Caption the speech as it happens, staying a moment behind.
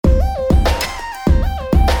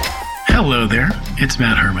Hello there, it's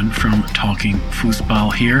Matt Herman from Talking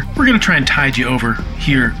Fussball here. We're going to try and tide you over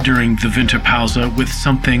here during the Winterpause with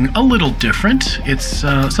something a little different. It's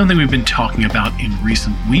something we've been talking about in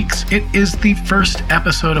recent weeks. It is the first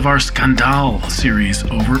episode of our SKANDAL series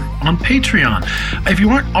over on Patreon. If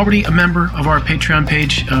you aren't already a member of our Patreon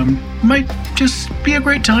page, might just be a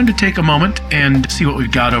great time to take a moment and see what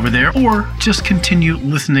we've got over there, or just continue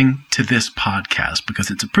listening to this podcast because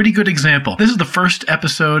it's a pretty good example. This is the first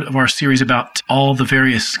episode of our series about all the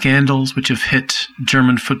various scandals which have hit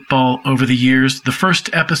German football over the years. The first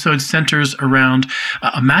episode centers around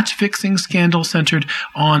a match-fixing scandal centered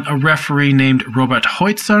on a referee named Robert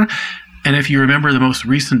Hoyzer. And if you remember the most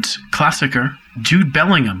recent Klassiker, Jude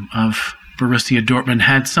Bellingham of Borussia Dortmund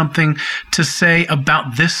had something to say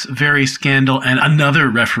about this very scandal and another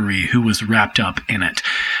referee who was wrapped up in it.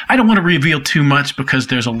 I don't want to reveal too much because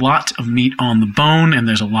there's a lot of meat on the bone and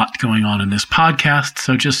there's a lot going on in this podcast,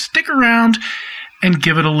 so just stick around and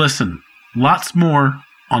give it a listen. Lots more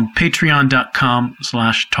on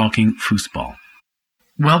patreon.com/talkingfussball.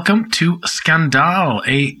 Welcome to SKANDAL,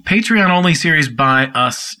 a Patreon-only series by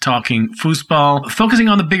us talking foosball, focusing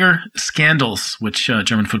on the bigger scandals which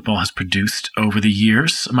German football has produced over the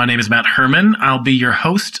years. My name is Matt Herman. I'll be your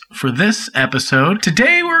host for this episode.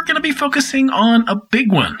 Today we're going to be focusing on a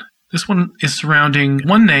big one. This one is surrounding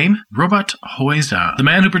one name, Robert Hoyzer, the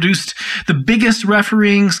man who produced the biggest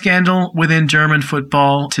refereeing scandal within German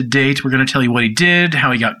football to date. We're going to tell you what he did,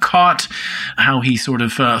 how he got caught, how he sort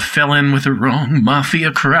of fell in with the wrong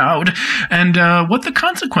mafia crowd, and what the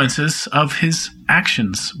consequences of his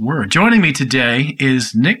actions were. Joining me today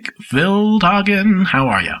is Nick Wildhagen. How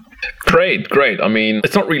are you? Great. I mean,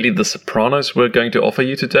 it's not really the Sopranos we're going to offer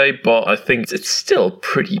you today, but I think it's still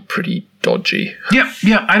pretty dodgy. Yeah.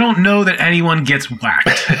 I don't know that anyone gets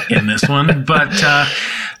whacked in this one, but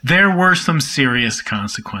there were some serious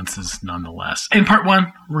consequences nonetheless. In part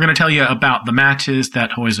one, we're going to tell you about the matches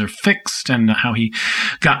that Hoyzer fixed and how he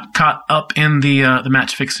got caught up in the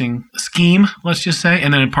match-fixing scheme, let's just say.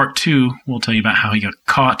 And then in part two, we'll tell you about how he got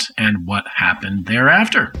caught and what happened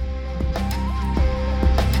thereafter.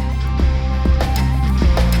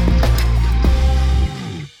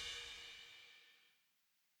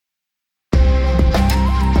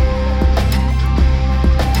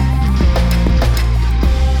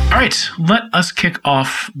 All right, let us kick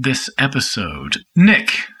off this episode.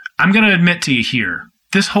 Nick, I'm going to admit to you here,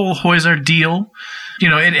 this whole Hoyzer deal,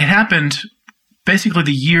 it happened basically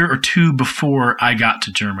the year or two before I got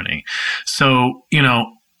to Germany. So,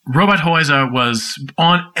 Robert Hoyzer was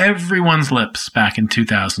on everyone's lips back in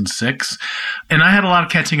 2006, and I had a lot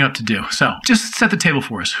of catching up to do. So just set the table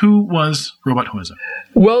for us. Who was Robert Hoyzer?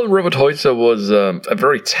 Well, Robert Hoyzer was a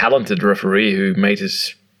very talented referee who made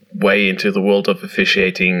his way into the world of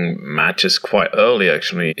officiating matches quite early,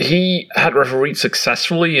 actually. He had refereed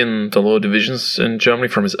successfully in the lower divisions in Germany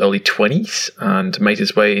from his early 20s and made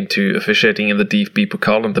his way into officiating in the DFB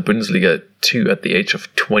Pokal and the Bundesliga too at the age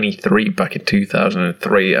of 23 back in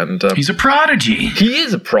 2003. And he's a prodigy. He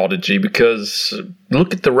is a prodigy because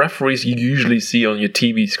look at the referees you usually see on your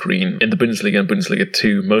TV screen in the Bundesliga and Bundesliga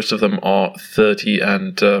 2. Most of them are 30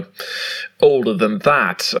 and older than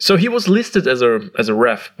that. So he was listed as a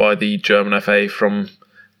ref by the German FA from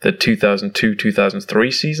the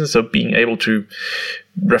 2002-2003 season. So being able to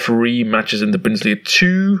referee matches in the Bundesliga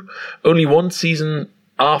 2 only one season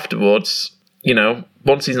afterwards,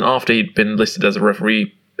 one season after he'd been listed as a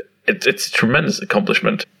referee, it's a tremendous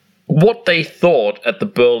accomplishment. What they thought at the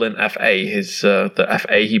Berlin FA, the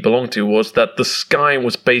FA he belonged to, was that the sky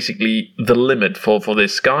was basically the limit for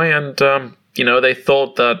this guy, and they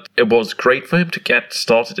thought that it was great for him to get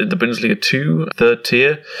started in the Bundesliga 2, third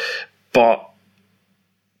tier, but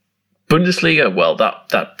Bundesliga, well,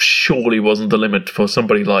 that surely wasn't the limit for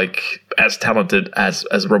somebody like as talented as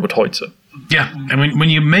Robert Hoyzer. Yeah, I mean, when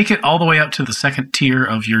you make it all the way up to the second tier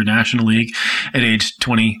of your national league at age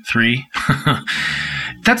 23,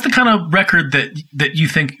 that's the kind of record that you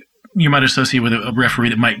think you might associate with a referee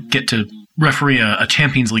that might get to referee a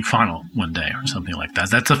Champions League final one day or something like that.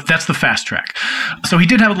 That's the fast track. So he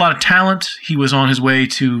did have a lot of talent. He was on his way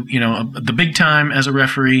to the big time as a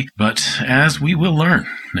referee. But as we will learn,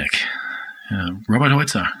 Nick, Robert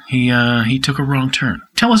Hoyzer, he took a wrong turn.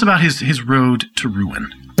 Tell us about his road to ruin.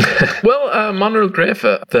 Well, Manuel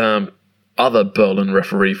Gräfe, the other Berlin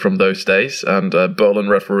referee from those days, and a Berlin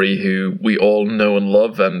referee who we all know and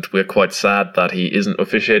love, and we're quite sad that he isn't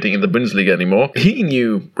officiating in the Bundesliga anymore. He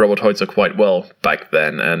knew Robert Hoyzer quite well back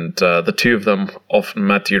then, and the two of them often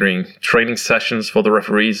met during training sessions for the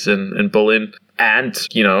referees in Berlin. And,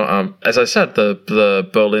 as I said, the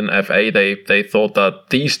Berlin FA, they thought that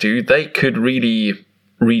these two, they could really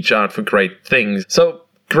reach out for great things. So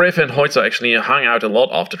Griff and Hoyzer actually hung out a lot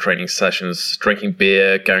after training sessions, drinking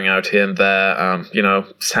beer, going out here and there,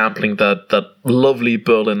 sampling that lovely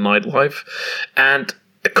Berlin nightlife. And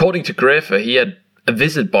according to Griff, he had a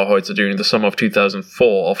visit by Hoyzer during the summer of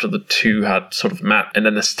 2004 after the two had sort of met in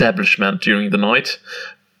an establishment during the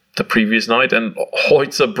previous night, and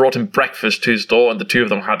Hoyzer brought him breakfast to his door, and the two of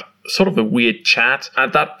them had sort of a weird chat.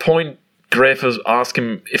 At that point, Griff asked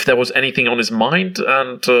him if there was anything on his mind,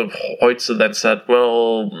 and Hoyzer then said,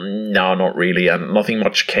 well, no, not really, and nothing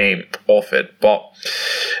much came of it. But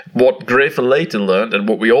what Griff later learned, and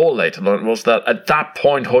what we all later learned, was that at that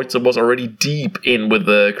point, Hoyzer was already deep in with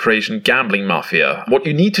the Croatian gambling mafia. What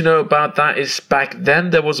you need to know about that is back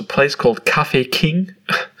then there was a place called Café King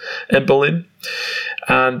in Berlin,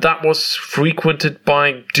 and that was frequented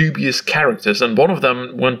by dubious characters, and one of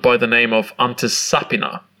them went by the name of Ante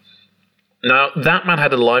Sapina. Now, that man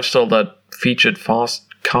had a lifestyle that featured fast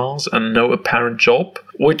cars and no apparent job,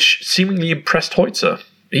 which seemingly impressed Hoyzer.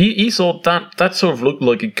 He thought that sort of looked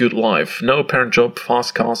like a good life. No apparent job,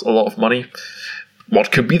 fast cars, a lot of money.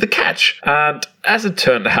 What could be the catch? And as it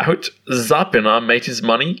turned out, Sapina made his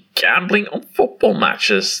money gambling on football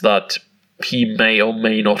matches that he may or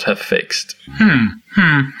may not have fixed.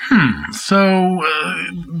 So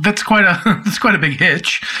that's quite a big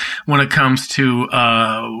hitch when it comes to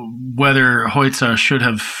whether Hoyzer should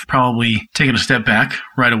have probably taken a step back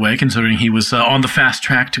right away, considering he was on the fast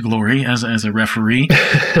track to glory as a referee,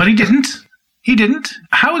 but he didn't. He didn't.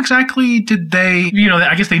 How exactly did they?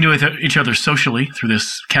 I guess they knew each other socially through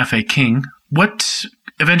this Café King. What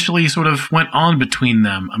eventually sort of went on between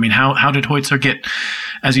them? I mean, how did Hoyzer get,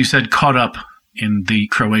 as you said, caught up in the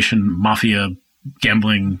Croatian mafia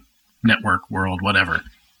gambling network world, whatever?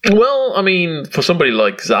 Well, I mean, for somebody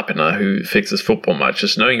like Sapina who fixes football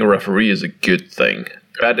matches, knowing a referee is a good thing.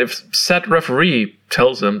 And if said referee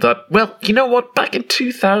tells him that, well, you know what, back in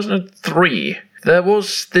 2003, there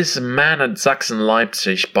was this man at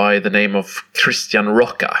Sachsen-Leipzig by the name of Christian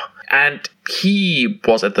Rocker. And he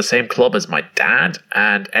was at the same club as my dad.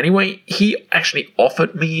 And anyway, he actually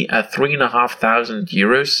offered me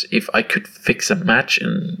 €3,500 if I could fix a match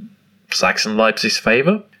in Sachsen-Leipzig's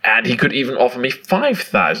favor. And he could even offer me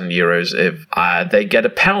 €5,000 if they get a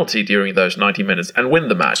penalty during those 90 minutes and win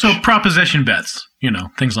the match. So proposition bets,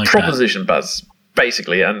 things like that. Proposition bets,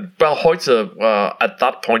 basically. And, well, Hoyzer at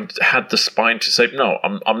that point had the spine to say, no,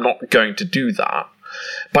 I'm not going to do that.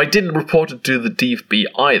 But I didn't report it to the DFB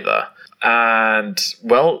either. And,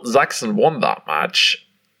 well, Sachsen won that match.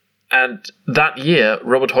 And that year,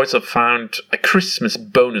 Robert Hoyzer found a Christmas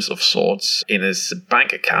bonus of sorts in his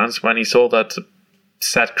bank accounts when he saw that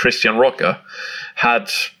said Christian Rocker had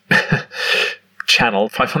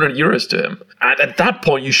channeled €500 to him. And at that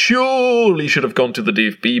point, you surely should have gone to the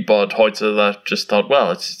DFB, but Hoyzer just thought, well,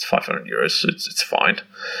 it's €500, it's fine.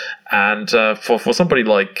 And for somebody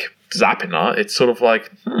like Sapina, it's sort of like,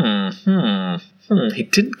 he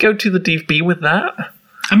didn't go to the DFB with that?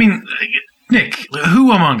 I mean, Nick,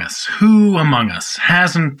 who among us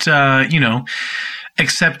hasn't,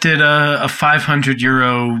 accepted a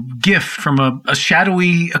 €500 gift from a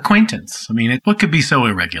shadowy acquaintance? I mean, what could be so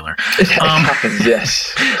irregular? It happens,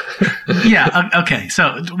 yes. Yeah, okay.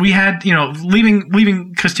 So we had,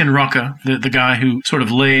 leaving Christian Rocker, the guy who sort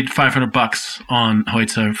of laid $500 on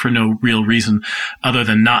Hoyzer for no real reason other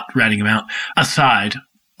than not ratting him out, aside,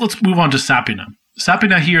 let's move on to Sapina.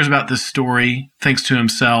 Sapina hears about this story, thinks to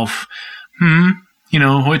himself,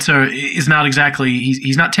 Hoyzer is not exactly,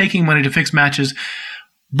 he's not taking money to fix matches,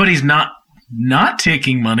 but he's not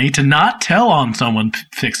taking money to not tell on someone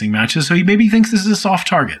fixing matches, so he maybe thinks this is a soft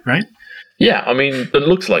target, right? Yeah, I mean, it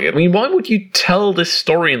looks like it. I mean, why would you tell this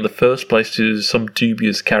story in the first place to some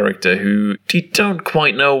dubious character who you don't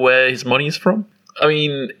quite know where his money is from? I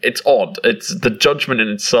mean, it's odd. It's the judgment in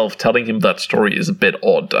itself telling him that story is a bit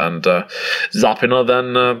odd. And Sapina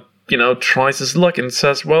then, tries his luck and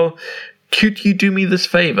says, well, could you do me this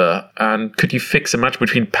favor? And could you fix a match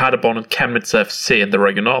between Paderborn and Chemnitz FC in the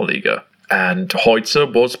Regionalliga? And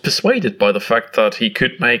Hoyzer was persuaded by the fact that he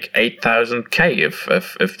could make 8,000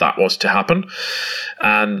 if that was to happen.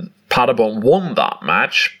 And Paderborn won that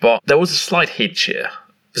match, but there was a slight hitch here.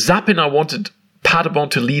 Sapina wanted Paderborn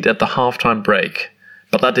to lead at the halftime break,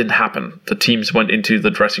 but that didn't happen. The teams went into the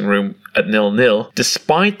dressing room at 0-0,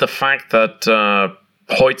 despite the fact that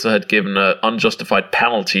Hoyzer had given an unjustified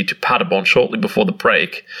penalty to Paderborn shortly before the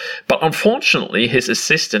break. But unfortunately, his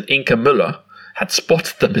assistant, Inka Müller, had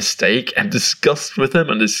spotted the mistake and discussed with him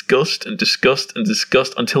and discussed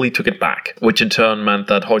until he took it back, which in turn meant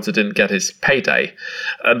that Hoyzer didn't get his payday.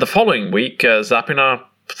 The following week, Sapina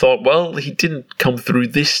thought, well, he didn't come through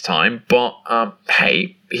this time, but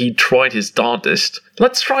hey, he tried his darndest.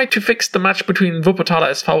 Let's try to fix the match between Wuppertaler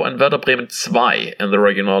SV and Werder Bremen 2 in the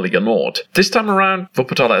Regionalliga Nord. This time around,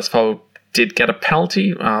 Wuppertaler SV did get a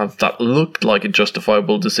penalty that looked like a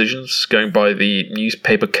justifiable decision, going by the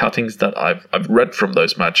newspaper cuttings that I've read from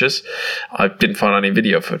those matches. I didn't find any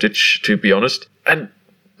video footage, to be honest. And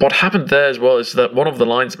what happened there as well is that one of the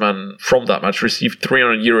linesmen from that match received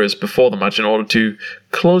 €300 before the match in order to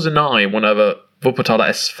close an eye whenever Wuppertaler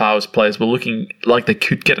SV's players were looking like they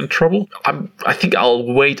could get in trouble. I think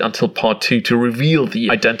I'll wait until part 2 to reveal the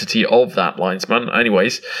identity of that linesman.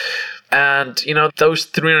 Anyways, and, those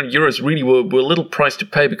 €300 really were a little price to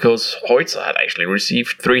pay, because Hoyzer had actually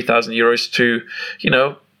received €3,000 to,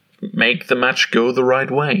 make the match go the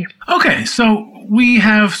right way. Okay, so we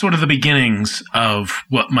have sort of the beginnings of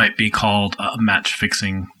what might be called a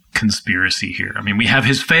match-fixing conspiracy here. I mean, we have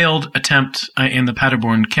his failed attempt in the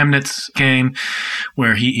Paderborn-Chemnitz game,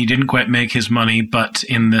 where he didn't quite make his money, but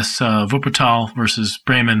in this Wuppertal versus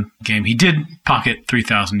Bremen game, he did pocket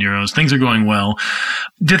 €3,000. Things are going well.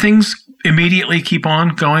 Do things immediately keep on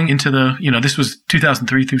going into the, this was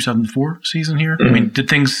 2003-2004 season here? I mean, did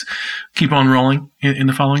things keep on rolling in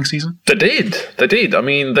the following season? They did. I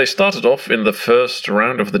mean, they started off in the first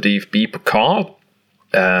round of the DFB Pokal,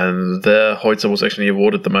 and there Hoyzer was actually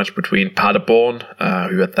awarded the match between Paderborn,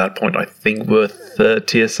 who at that point I think were third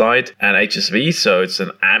tier side, and HSV, so it's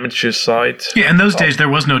an amateur side. Yeah, in those days there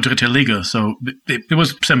was no Dritte Liga, so it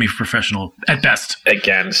was semi-professional at best.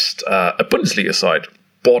 Against a Bundesliga side.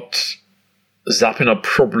 But Zappiner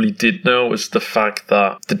probably did know is the fact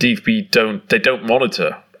that the DFB don't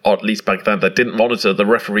monitor, or at least back then they didn't monitor the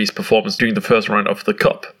referee's performance during the first round of the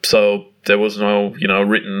cup. So there was no,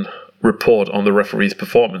 written report on the referee's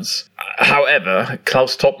performance. However,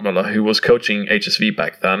 Klaus Toppmöller, who was coaching HSV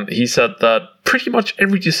back then, he said that pretty much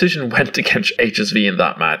every decision went against HSV in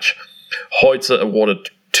that match. Hoyzer awarded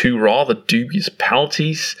 2 rather dubious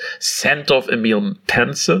penalties, sent off Emil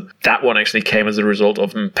Penzer. That one actually came as a result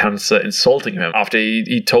of Penzer insulting him after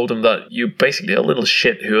he told him that you're basically a little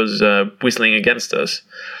shit who was whistling against us.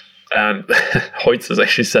 And Hoyzer is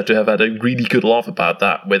actually said to have had a really good laugh about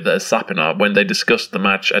that with Zappiner when they discussed the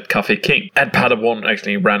match at Café King. And Paderborn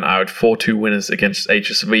actually ran out 4-2 winners against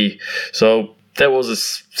HSV. So there was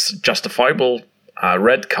a justifiable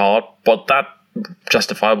red card, but that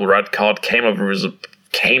justifiable red card came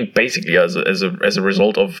basically as a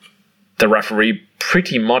result of the referee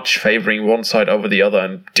pretty much favoring one side over the other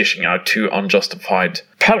and dishing out 2 unjustified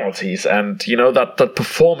penalties. And, that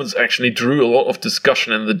performance actually drew a lot of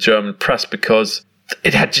discussion in the German press because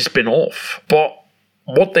it had just been off. But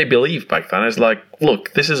what they believed back then is like,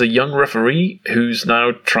 look, this is a young referee who's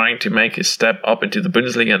now trying to make his step up into the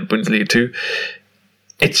Bundesliga and Bundesliga 2.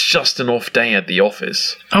 It's just an off day at the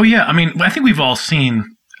office. Oh, yeah. I mean, I think we've all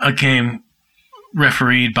seen a game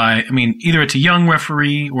refereed by, either it's a young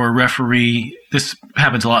referee or a referee, this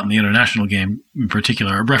happens a lot in the international game in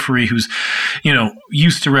particular, a referee who's,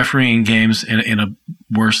 used to refereeing games in a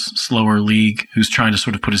worse, slower league, who's trying to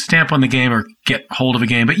sort of put a stamp on the game or get hold of a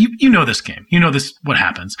game. But you know this game. You know this, what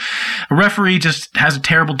happens. A referee just has a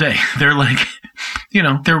terrible day. They're like,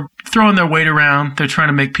 they're throwing their weight around. They're trying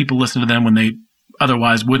to make people listen to them when they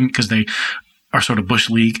otherwise wouldn't because they are sort of Bush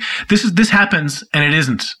League. This happens, and it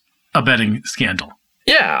isn't a betting scandal.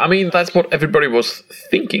 Yeah, that's what everybody was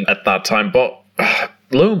thinking at that time, but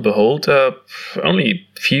lo and behold, only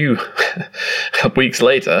a few weeks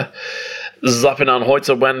later, Zappiner and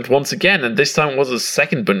Hoyzer went once again, and this time was a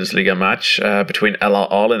second Bundesliga match between LR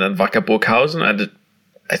Arlen and Wacker Burghausen, and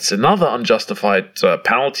it's another unjustified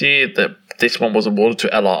penalty. This one was awarded to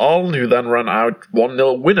LR Arlen, who then ran out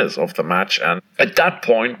 1-0 winners of the match, and at that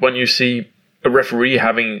point, when you see a referee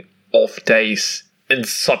having off days in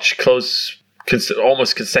such close,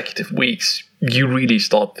 almost consecutive weeks, you really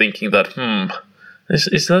start thinking that,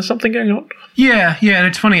 is there something going on? Yeah, and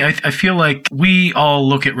it's funny. I feel like we all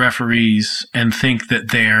look at referees and think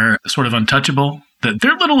that they're sort of untouchable, that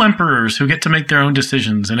they're little emperors who get to make their own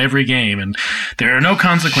decisions in every game, and there are no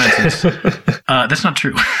consequences. That's not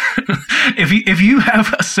true. If you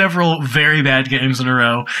have several very bad games in a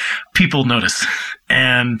row, people notice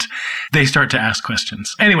and they start to ask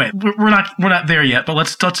questions. Anyway, we're not there yet, but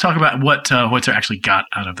let's talk about what Hoyzer actually got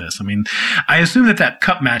out of this. I assume that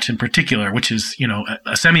cup match in particular, which is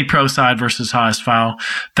a semi-pro side versus HSV,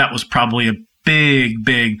 that was probably a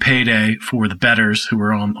big payday for the bettors who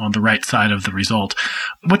were on the right side of the result.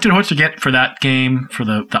 What did Hoyzer get for that game, for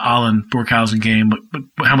the Ahlen Burghausen game?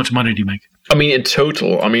 How much money did he make? I mean, in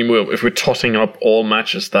total, if we're totting up all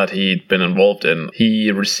matches that he'd been involved in, he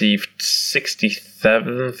received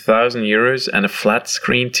 67,000 euros and a flat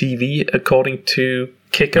screen TV, according to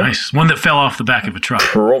Kicker. Nice. One that fell off the back of a truck.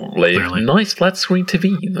 Probably. Clearly. Nice flat screen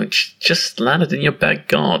TV. Just landed in your back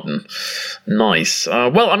garden. Nice.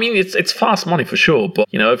 It's fast money for sure, but,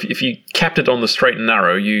 if you kept it on the straight and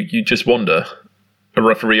narrow, you just wonder, a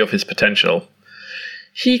referee of his potential,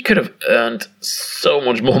 he could have earned so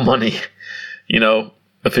much more money.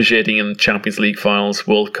 Officiating in Champions League finals,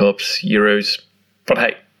 World Cups, Euros. But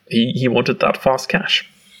hey, he wanted that fast cash.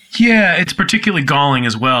 Yeah, it's particularly galling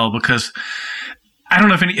as well because I don't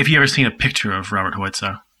know if you ever seen a picture of Robert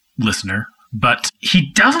Hoyzer, listener, but he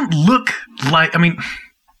doesn't look like, I'm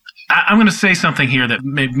going to say something here that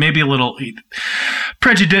may be a little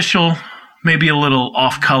prejudicial, maybe a little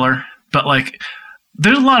off color, but like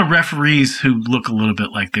there's a lot of referees who look a little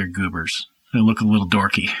bit like they're goobers. They look a little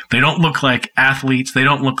dorky. They don't look like athletes. They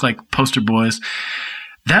don't look like poster boys.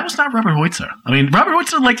 That was not Robert Hoyzer. Robert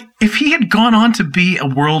Hoyzer, if he had gone on to be a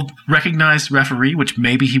world-recognized referee, which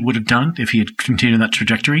maybe he would have done if he had continued that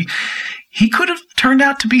trajectory, he could have turned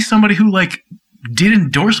out to be somebody who, did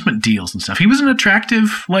endorsement deals and stuff. He was an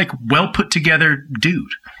attractive, well-put-together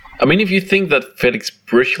dude. If you think that Felix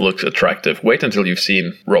Brüch looks attractive, wait until you've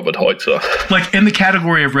seen Robert Hoyzer. In the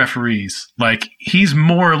category of referees, he's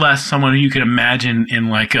more or less someone who you could imagine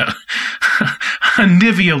in a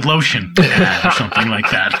Nivea lotion ad or something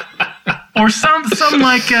like that. Or some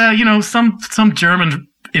German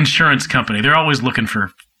insurance company. They're always looking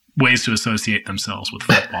for ways to associate themselves with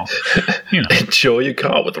football. Enjoy your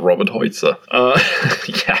car with Robert Hoyzer.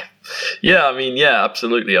 Yeah. Yeah,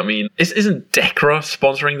 absolutely. Isn't DECRA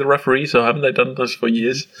sponsoring the referees, or haven't they done this for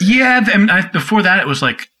years? Yeah, before that it was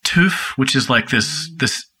TÜV, which is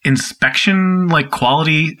this inspection,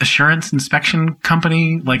 quality assurance inspection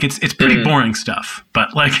company. It's pretty boring stuff, but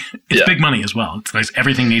it's big money as well. It's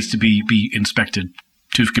everything needs to be inspected.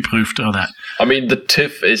 TÜV geprüft, all that. The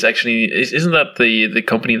TÜV is actually, isn't that the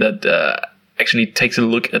company that actually takes a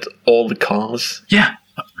look at all the cars? Yeah.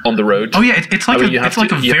 On the road. Oh yeah, it's a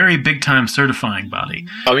very big time certifying body.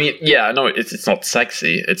 It's not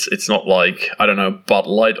sexy. It's not like, I don't know, Bud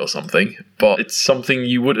Light or something, but it's something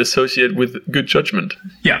you would associate with good judgment.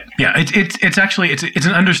 Yeah. It's actually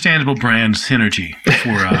an understandable brand synergy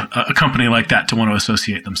for a company like that to want to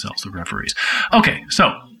associate themselves with referees. Okay,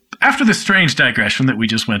 so after this strange digression that we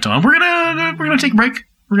just went on, we're gonna take a break.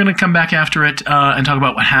 We're gonna come back after it and talk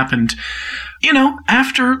about what happened.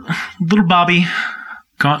 After little Bobby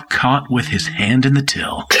got caught with his hand in the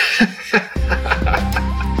till.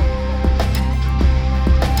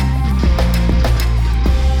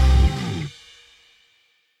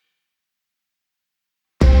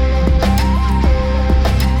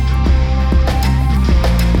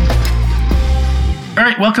 All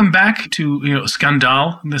right, welcome back to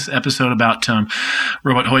SKANDAL, this episode about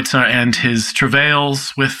Robert Hoyzer and his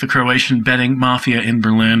travails with the Croatian betting mafia in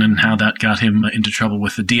Berlin and how that got him into trouble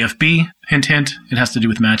with the DFB. Hint, hint, it has to do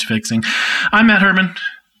with match fixing. I'm Matt Herman.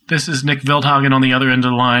 This is Nick Veldhagen on the other end of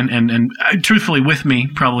the line, and truthfully with me,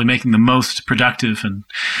 probably making the most productive and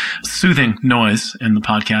soothing noise in the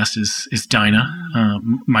podcast is Dinah,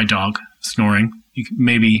 my dog, snoring.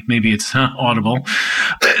 Maybe it's audible.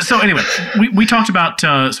 So anyway, we talked about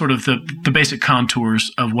sort of the basic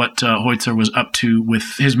contours of what Hoyzer was up to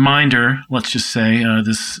with his minder. Let's just say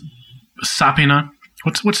this Sapina.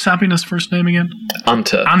 What's Sapina's first name again?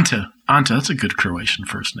 Ante. That's a good Croatian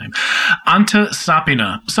first name. Ante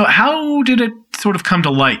Sapina. So how did it sort of come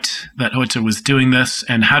to light that Hoyzer was doing this,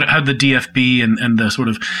 and how did the DFB and the sort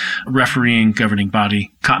of refereeing governing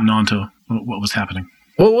body cotton on to what was happening?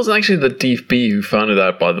 Well, it wasn't actually the DFB who found it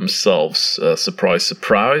out by themselves. Surprise,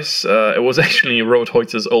 surprise. It was actually Robert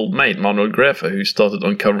Hoyzer's old mate, Manuel Gräfe, who started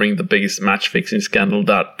uncovering the biggest match-fixing scandal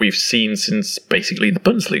that we've seen since basically the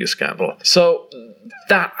Bundesliga scandal. So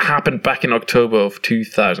that happened back in October of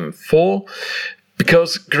 2004,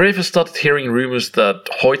 because Gräfe started hearing rumors that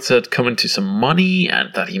Hoyzer had come into some money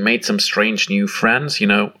and that he made some strange new friends,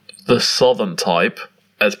 the southern type,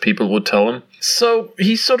 as people would tell him. So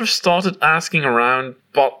he sort of started asking around,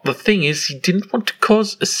 but the thing is, he didn't want to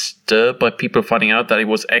cause a stir by people finding out that he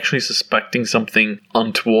was actually suspecting something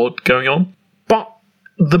untoward going on. But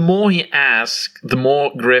the more he asked, the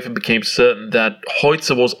more Gräfe became certain that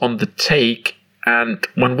Hoyzer was on the take, and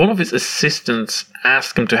when one of his assistants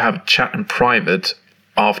asked him to have a chat in private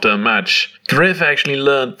after a match, Gräfe actually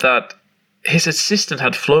learned that his assistant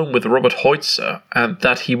had flown with Robert Hoyzer and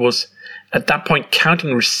that he was at that point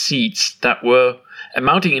counting receipts that were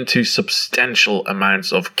amounting into substantial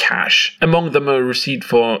amounts of cash. Among them a receipt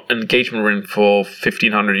for an engagement ring for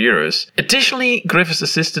 €1,500. Additionally, Griffith's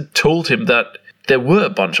assistant told him that there were a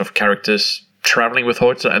bunch of characters traveling with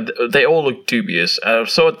Hoyzer, and they all looked dubious.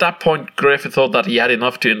 So at that point, Griffith thought that he had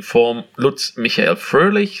enough to inform Lutz Michael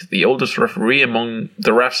Fröhlich, the oldest referee among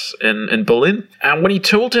the refs in Berlin. And when he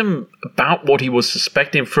told him about what he was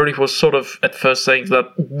suspecting, Fröhlich was sort of at first saying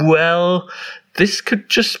that, well, this could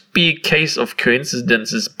just be a case of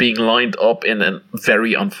coincidences being lined up in a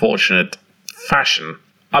very unfortunate fashion.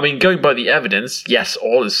 I mean, going by the evidence, yes,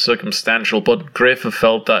 all is circumstantial, but Griffith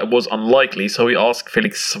felt that it was unlikely, so he asked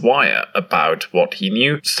Felix Zweier about what he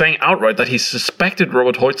knew, saying outright that he suspected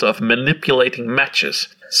Robert Hoyzer of manipulating matches.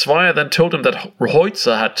 Zweier then told him that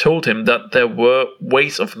Hoyzer had told him that there were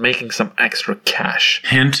ways of making some extra cash.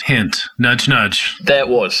 Hint, hint. Nudge, nudge. There it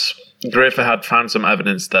was. Griffith had found some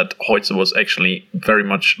evidence that Hoyzer was actually very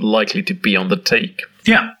much likely to be on the take.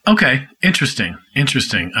 Yeah, okay. Interesting.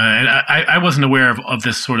 And I wasn't aware of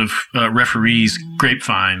this sort of referee's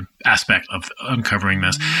grapevine aspect of uncovering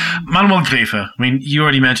this. Manuel Gräfe, I mean, you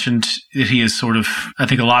already mentioned that he is sort of, I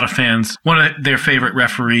think a lot of fans, one of their favorite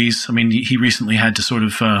referees. I mean, he recently had to sort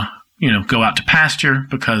of go out to pasture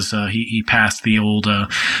because he passed the old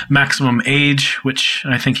maximum age, which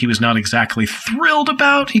I think he was not exactly thrilled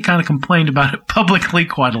about. He kind of complained about it publicly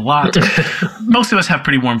quite a lot. Most of us have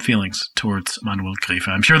pretty warm feelings towards Manuel Gräfe.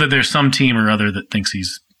 I'm sure that there's some team or other that thinks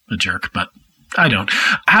he's a jerk, but I don't.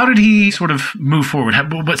 How did he sort of move forward?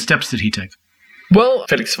 What steps did he take? Well,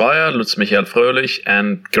 Felix Zweier, Lutz Michael Fröhlich,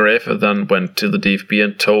 and Gräfe then went to the DFB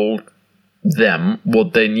and told them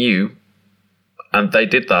what they knew. And they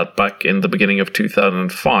did that back in the beginning of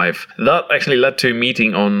 2005. That actually led to a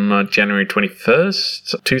meeting on January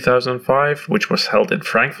 21st, 2005, which was held in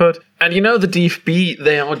Frankfurt. And the DFB,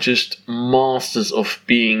 they are just masters of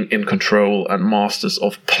being in control and masters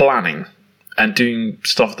of planning and doing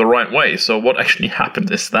stuff the right way. So what actually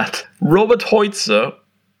happened is that Robert Hoyzer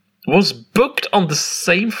was booked on the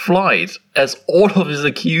same flight as all of his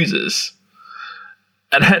accusers.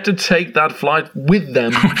 And had to take that flight with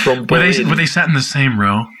them from Berlin. Were they sat in the same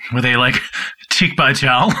row? Were they like cheek by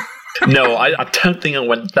jowl? No, I don't think I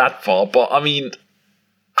went that far. But I mean,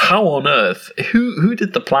 how on earth? Who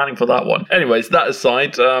did the planning for that one? Anyways, that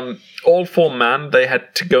aside, all four men, they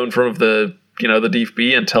had to go in front of the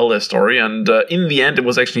DFB and tell their story. And in the end, it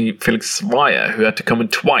was actually Felix Zweier who had to come in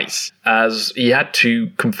twice, as he had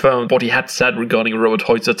to confirm what he had said regarding Robert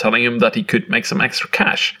Hoyzer telling him that he could make some extra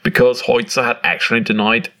cash, because Hoyzer had actually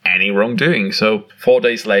denied any wrongdoing. So 4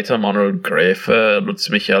 days later, Manuel Gräfe, Lutz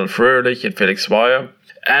Michael Fröhlich, and Felix Zweier,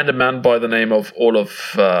 and a man by the name of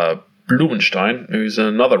Olaf Blumenstein, who's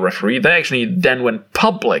another referee, they actually then went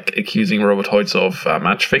public accusing Robert Hoyzer of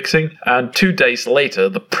match fixing. And 2 days later,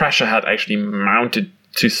 the pressure had actually mounted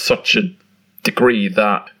to such a degree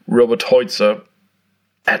that Robert Hoyzer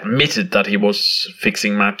admitted that he was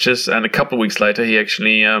fixing matches. And a couple of weeks later, he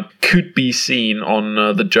actually could be seen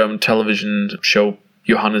on the German television show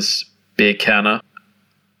Johannes B. Kerner.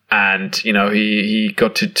 And, he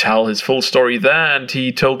got to tell his full story there, and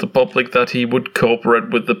he told the public that he would cooperate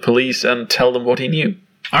with the police and tell them what he knew.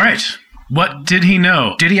 All right. What did he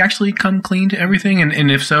know? Did he actually come clean to everything? And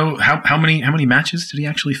if so, how many matches did he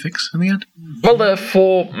actually fix in the end? Well, there are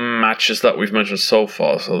 4 matches that we've mentioned so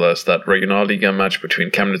far. So there's that Regionalliga match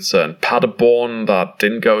between Chemnitz and Paderborn that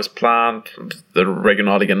didn't go as planned. The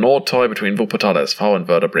Regionalliga Nordteil between Wuppertal SV and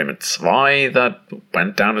Werder Bremen 2 that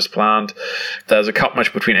went down as planned. There's a cup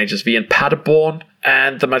match between HSV and Paderborn.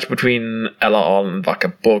 And the match between Ella Aalen and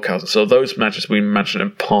Wacker Burghausen. So those matches we mentioned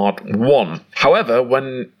in part 1. However,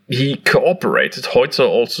 when he cooperated, Hoyzer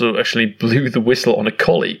also actually blew the whistle on a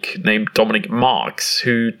colleague named Dominik Marx,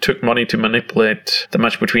 who took money to manipulate the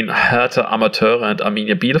match between Hertha Amateur and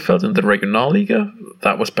Arminia Bielefeld in the Regionalliga.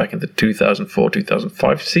 That was back in the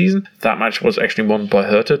 2004-2005 season. That match was actually won by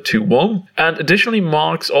Hertha 2-1. And additionally,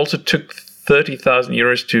 Marx also took 30,000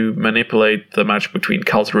 euros to manipulate the match between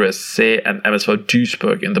Karlsruhe SC and MSV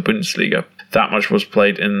Duisburg in the Bundesliga. That match was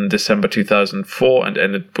played in December 2004 and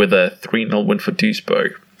ended with a 3-0 win for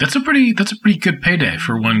Duisburg. That's a pretty good payday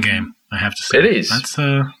for one game, I have to say. It is. That's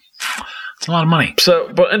a lot of money.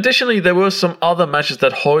 But additionally, there were some other matches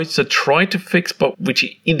that Hoyzer tried to fix, but which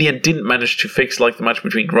he in the end didn't manage to fix, like the match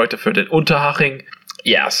between Greuther Fürth and Unterhaching.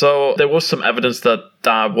 Yeah, so there was some evidence that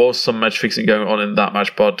there was some match fixing going on in that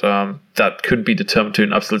match, but that couldn't be determined to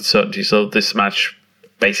an absolute certainty. So this match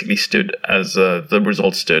basically stood as the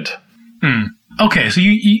result stood. Okay, so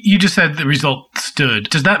you just said the result stood.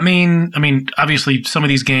 Does that mean, I mean, obviously some of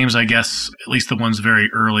these games, I guess, at least the ones very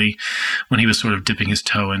early when he was sort of dipping his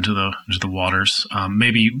toe into the waters,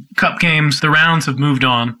 maybe cup games, the rounds have moved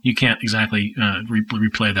on. You can't exactly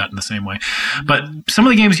replay that in the same way. But some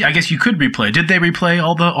of the games, I guess you could replay. Did they replay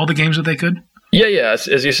all the games that they could? Yeah.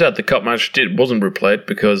 As you said, the cup match wasn't replayed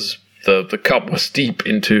because the cup was deep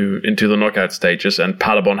into the knockout stages, and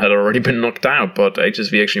Paderborn had already been knocked out, but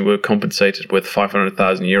HSV actually were compensated with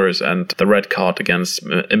 500,000 euros, and the red card against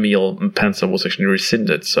Emil Penzer was actually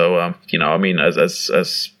rescinded. So,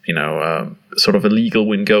 as sort of a legal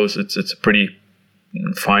win goes, it's a pretty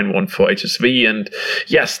fine one for HSV. And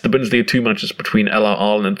yes, the Bundesliga 2 matches between LR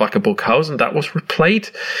Aalen and Wacker Burghausen, that was replayed.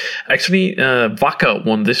 Actually, Wacker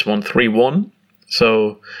won this one 3-1.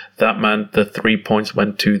 So that meant the 3 points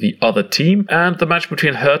went to the other team. And the match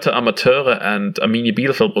between Hertha Amateure and Arminia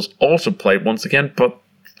Bielefeld was also played once again, but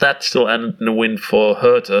that still ended in a win for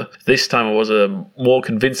Hertha. This time it was a more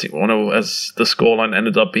convincing one, as the scoreline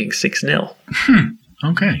ended up being 6-0.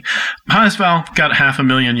 Okay. Fussball got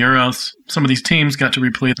 €500,000. Some of these teams got to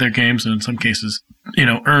replay their games, and in some cases,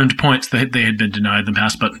 earned points that they had been denied in the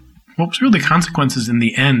past. But what was really the consequences in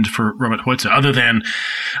the end for Robert Hoyzer, other than,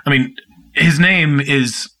 his name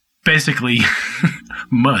is basically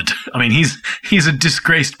mud. He's a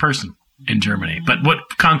disgraced person in Germany. But what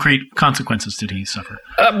concrete consequences did he suffer?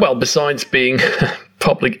 Well, besides being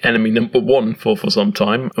public enemy number one for some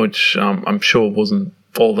time, which I'm sure wasn't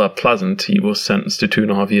all that pleasant, he was sentenced to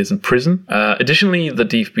 2.5 years in prison. Additionally, the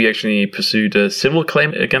DFB actually pursued a civil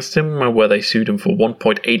claim against him, where they sued him for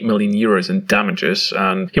 1.8 million euros in damages,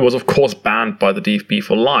 and he was of course banned by the DFB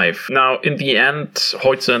for life. Now, in the end,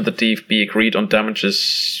 Hoyzer and the DFB agreed on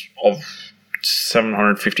damages of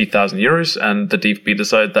 750,000 euros, and the DFB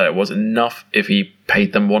decided that it was enough if he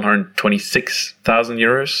paid them 126,000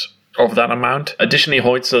 euros of that amount. Additionally,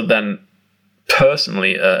 Hoyzer then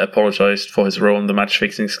personally apologized for his role in the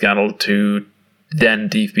match-fixing scandal to then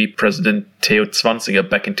DFB president Theo Zwanziger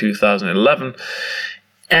back in 2011,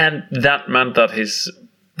 and that meant that his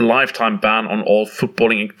lifetime ban on all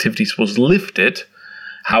footballing activities was lifted.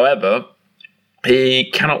 However, he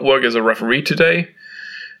cannot work as a referee today,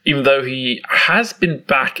 even though he has been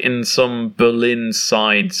back in some Berlin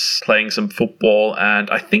sides playing some football, and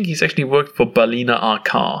I think he's actually worked for Berliner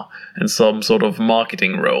AK in some sort of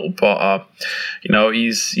marketing role. But,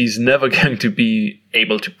 he's never going to be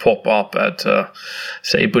able to pop up at,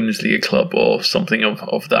 say, a Bundesliga club or something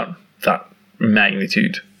of that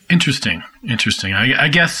magnitude. Interesting. I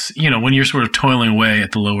guess, when you're sort of toiling away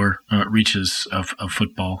at the lower reaches of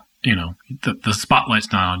football, the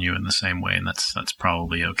spotlight's not on you in the same way, and that's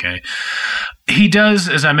probably okay. He does,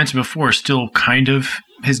 as I mentioned before, still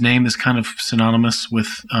his name is kind of synonymous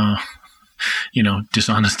with,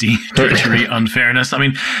 dishonesty, treachery, unfairness.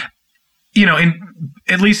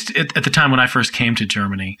 At least at the time when I first came to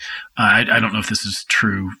Germany, I don't know if this is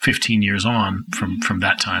true 15 years on from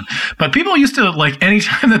that time, but people used to,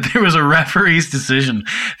 anytime that there was a referee's decision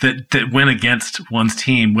that went against one's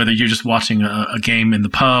team, whether you're just watching a game in the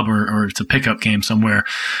pub or it's a pickup game somewhere,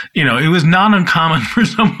 it was not uncommon for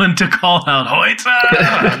someone to call out Hoyzer.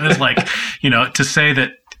 It's to say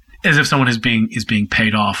that as if someone is being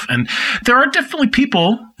paid off. And there are definitely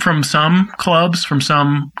people from some clubs, from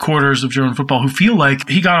some quarters of German football, who feel like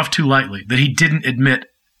he got off too lightly, that he didn't admit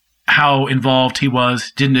how involved he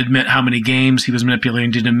was, didn't admit how many games he was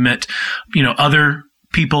manipulating, didn't admit, other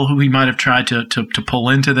people who he might have tried to pull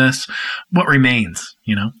into this. What remains,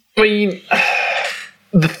 The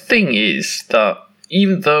thing is that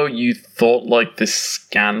even though you thought like this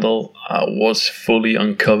scandal was fully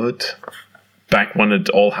uncovered back when it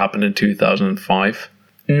all happened in 2005,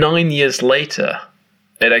 9 years later,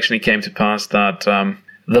 it actually came to pass that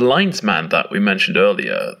the linesman that we mentioned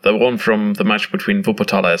earlier, the one from the match between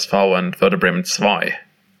Wuppertaler SV and Werder Bremen 2,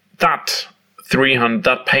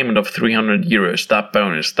 that payment of 300 euros, that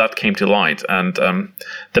bonus, that came to light. And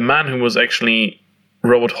the man who was actually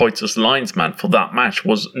Robert Hoyzer's linesman for that match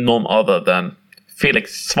was none other than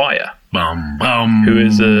Felix Zweier, who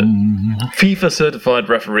is a FIFA-certified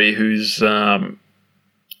referee who's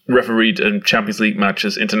refereed in Champions League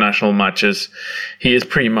matches, international matches. He is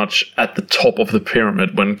pretty much at the top of the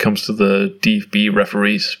pyramid when it comes to the DFB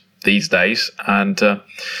referees these days, and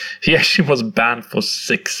he actually was banned for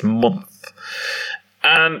 6 months.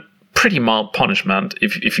 And pretty mild punishment,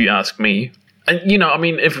 if you ask me. And,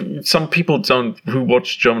 if some people who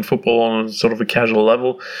watch German football on sort of a casual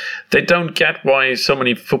level, they don't get why so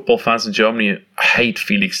many football fans in Germany hate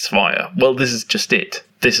Felix Zweier. Well, this is just it.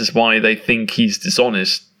 This is why they think he's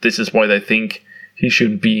dishonest. This is why they think he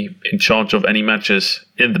shouldn't be in charge of any matches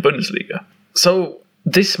in the Bundesliga. So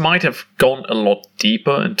this might have gone a lot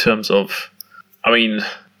deeper in terms of, I mean,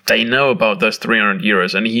 they know about those 300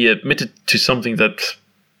 euros, and he admitted to something that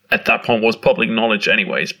at that point was public knowledge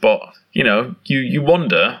anyways. But, you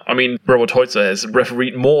wonder, I mean, Robert Hoyzer has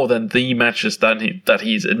refereed more than the matches that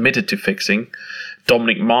he's admitted to fixing.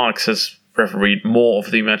 Dominic Marks has refereed more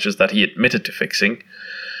of the matches that he admitted to fixing.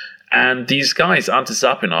 And these guys, Ante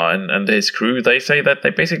Sapina and his crew, they say that they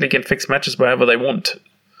basically can fix matches wherever they want.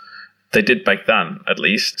 They did back then, at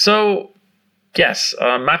least. So, yes,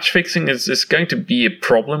 match fixing is going to be a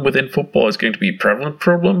problem within football. It's going to be a prevalent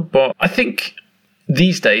problem. But I think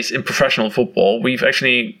these days in professional football, we've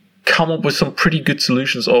actually come up with some pretty good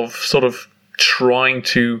solutions of sort of trying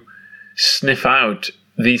to sniff out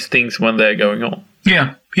these things when they're going on.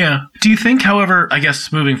 Yeah. Do you think, however, I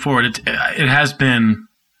guess moving forward, it has been,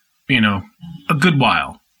 a good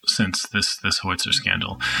while since this Hoyzer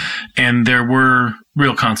scandal, and there were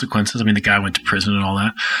real consequences. I mean, the guy went to prison and all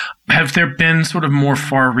that. Have there been sort of more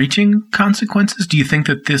far-reaching consequences? Do you think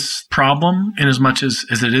that this problem, in as much as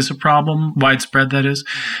it is a problem, widespread that is,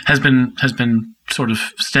 has been sort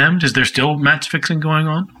of stemmed? Is there still match fixing going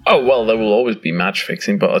on? Oh, well, there will always be match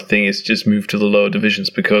fixing, but I think it's just moved to the lower divisions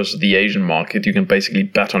because the Asian market, you can basically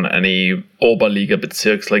bet on any Oberliga,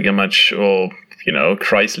 Bezirksliga match or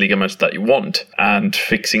Kreisliga match that you want, and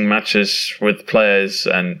fixing matches with players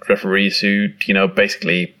and referees who,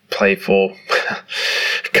 basically play for a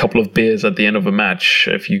couple of beers at the end of a match.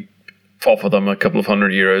 If you offer them a couple of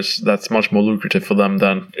 €100, that's much more lucrative for them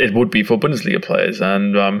than it would be for Bundesliga players.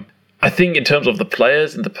 And I think in terms of the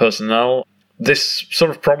players and the personnel, this sort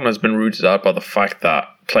of problem has been rooted out by the fact that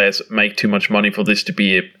players make too much money for this to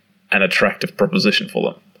be an attractive proposition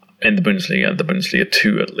for them. In the Bundesliga and the Bundesliga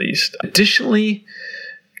 2 at least. Additionally,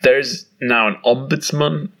 there's now an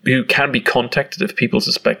ombudsman who can be contacted if people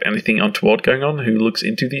suspect anything untoward going on, who looks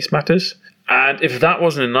into these matters. And if that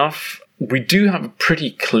wasn't enough, we do have a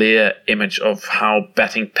pretty clear image of how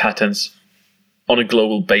betting patterns on a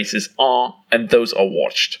global basis are, and those are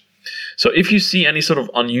watched. So if you see any sort of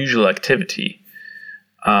unusual activity,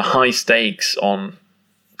 high stakes on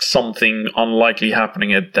something unlikely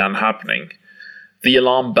happening than happening, the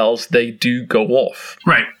alarm bells, they do go off.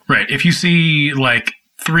 Right. If you see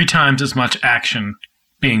 3 times as much action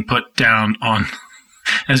being put down on,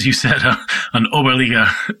 as you said, an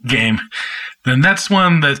Oberliga game, then that's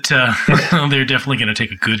one that they're definitely going to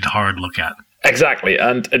take a good, hard look at. Exactly.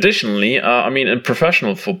 And additionally, in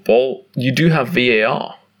professional football, you do have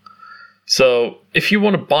VAR. So if you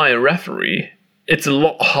want to buy a referee, it's a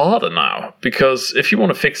lot harder now, because if you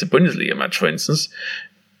want to fix a Bundesliga match, for instance,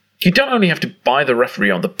 you don't only have to buy the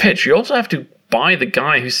referee on the pitch, you also have to buy the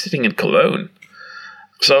guy who's sitting in Cologne.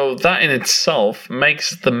 So that in itself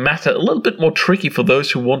makes the matter a little bit more tricky for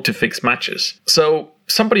those who want to fix matches. So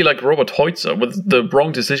somebody like Robert Hoyzer, with the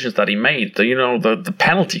wrong decisions that he made, the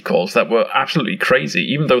penalty calls that were absolutely crazy,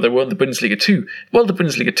 even though they were in the Bundesliga 2. Well, the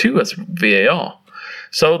Bundesliga 2 has VAR.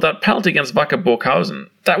 So that penalty against Wacker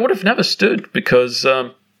Burghausen, that would have never stood because,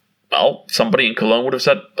 somebody in Cologne would have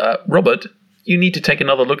said, Robert, you need to take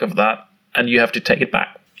another look at that, and you have to take it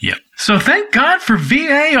back. Yep. So thank God for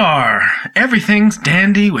VAR. Everything's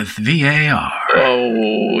dandy with VAR.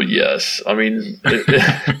 Oh, yes. I mean...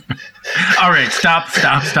 All right, stop.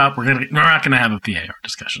 We're not gonna have a VAR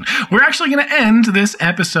discussion. We're actually gonna end this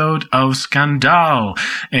episode of Skandal,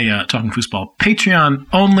 a Talking Fussball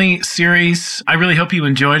Patreon-only series. I really hope you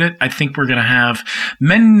enjoyed it. I think we're gonna have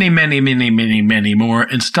many more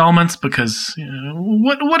installments because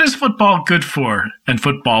what is football good for, and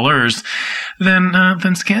footballers,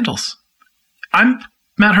 than scandals? I'm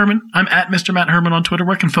Matt Herman. I'm at Mr. Matt Herman on Twitter.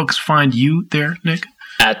 Where can folks find you there, Nick?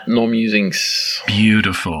 At Normusings.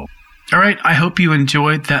 Beautiful. All right, I hope you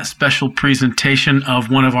enjoyed that special presentation of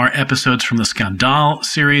one of our episodes from the Skandal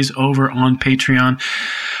series over on Patreon.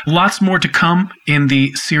 Lots more to come in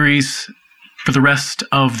the series for the rest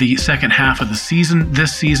of the second half of the season,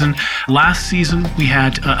 this season. Last season, we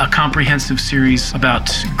had a comprehensive series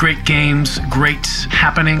about great games, great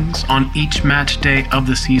happenings on each match day of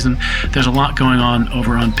the season. There's a lot going on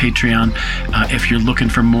over on Patreon. If you're looking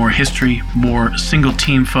for more history, more single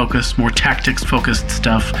team focus, more tactics focused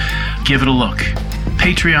stuff, give it a look.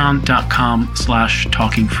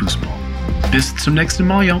 Patreon.com/talkingfussball. Bis zum nächsten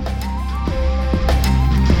Mal, y'all.